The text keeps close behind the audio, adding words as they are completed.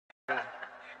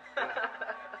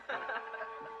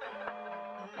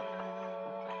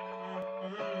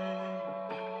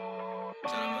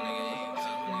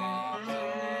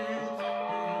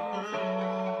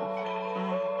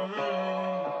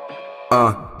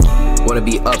Wanna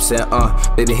be upset,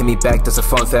 baby hit me back, that's a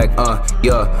fun fact,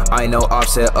 yeah, I ain't no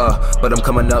offset, but I'm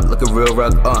coming up like a real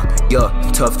rug, yeah,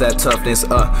 tough that toughness,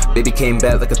 baby came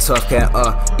back like a tough cat,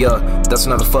 yeah, that's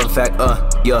another fun fact,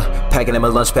 yeah, packing in my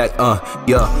lunch pack,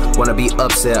 yeah, wanna be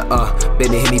upset,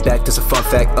 baby hit me back, that's a fun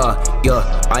fact,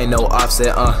 yeah, I ain't no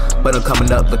offset, but I'm coming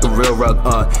up like a real rug,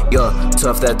 yeah,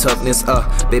 tough that toughness,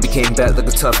 baby came back like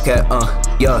a tough cat,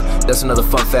 yeah, that's another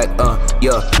fun fact,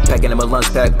 yeah, packing in my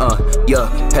lunch pack,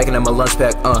 yeah, packing in my lunch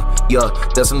pack, yeah,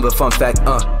 that's another fun fact,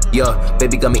 yeah,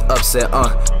 baby got me upset,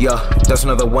 yeah, that's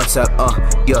another one tap,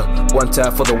 yeah, one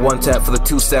tap for the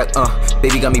two stack,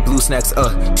 baby got me blue snacks,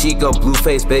 she go blue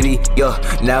face, baby, yeah,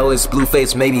 now it's blue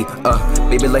face, maybe,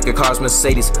 baby like your car's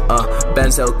Mercedes,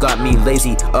 Benzo got me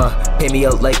lazy, pay me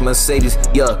out like Mercedes,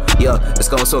 yeah, yeah, it's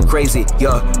going so crazy,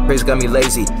 yeah, Breezy got me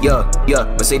lazy, yeah, yeah,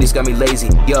 Mercedes got me lazy,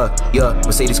 yeah, yeah,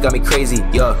 Mercedes got me crazy,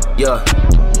 yeah, yeah,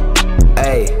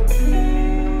 ayy.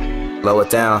 Slow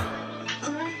it down,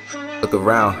 look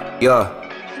around, yeah.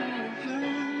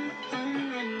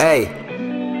 Hey.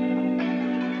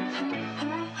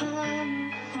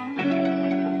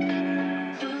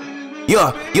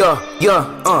 Yeah,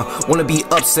 wanna be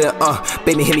upset,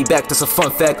 baby hit me back, that's a fun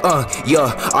fact,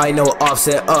 yeah, I ain't no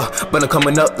offset, but I'm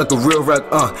coming up like a real rug,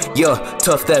 yeah,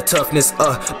 tough that toughness,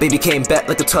 baby came back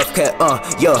like a tough cat,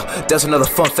 yeah, that's another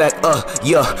fun fact,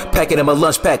 yeah, packing in my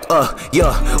lunch pack,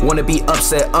 yeah, wanna be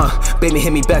upset, baby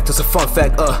hit me back, that's a fun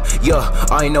fact, yeah,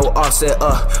 I ain't no offset,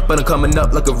 but I'm coming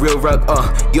up like a real rug,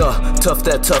 yeah, tough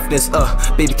that toughness,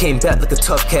 baby came back like a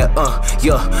tough cat,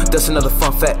 yeah, that's another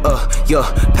fun fact, yeah,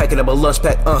 packing in my lunch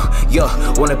pack, yeah,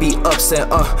 wanna be upset,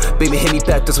 baby hit me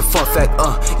back, that's a fun fact,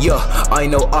 yeah, I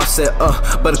ain't no offset,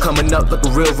 but I'm coming up like a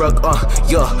real rug,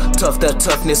 yeah, tough that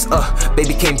toughness,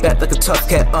 baby came back like a tough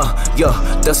cat,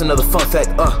 yeah, that's another fun fact,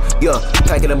 yeah,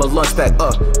 packing in my lunch pack,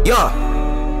 yeah,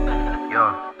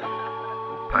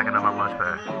 packing in my lunch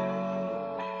pack,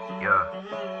 yeah,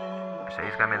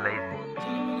 Mercedes got me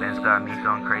lazy, Benz got me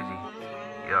going crazy,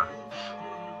 yeah.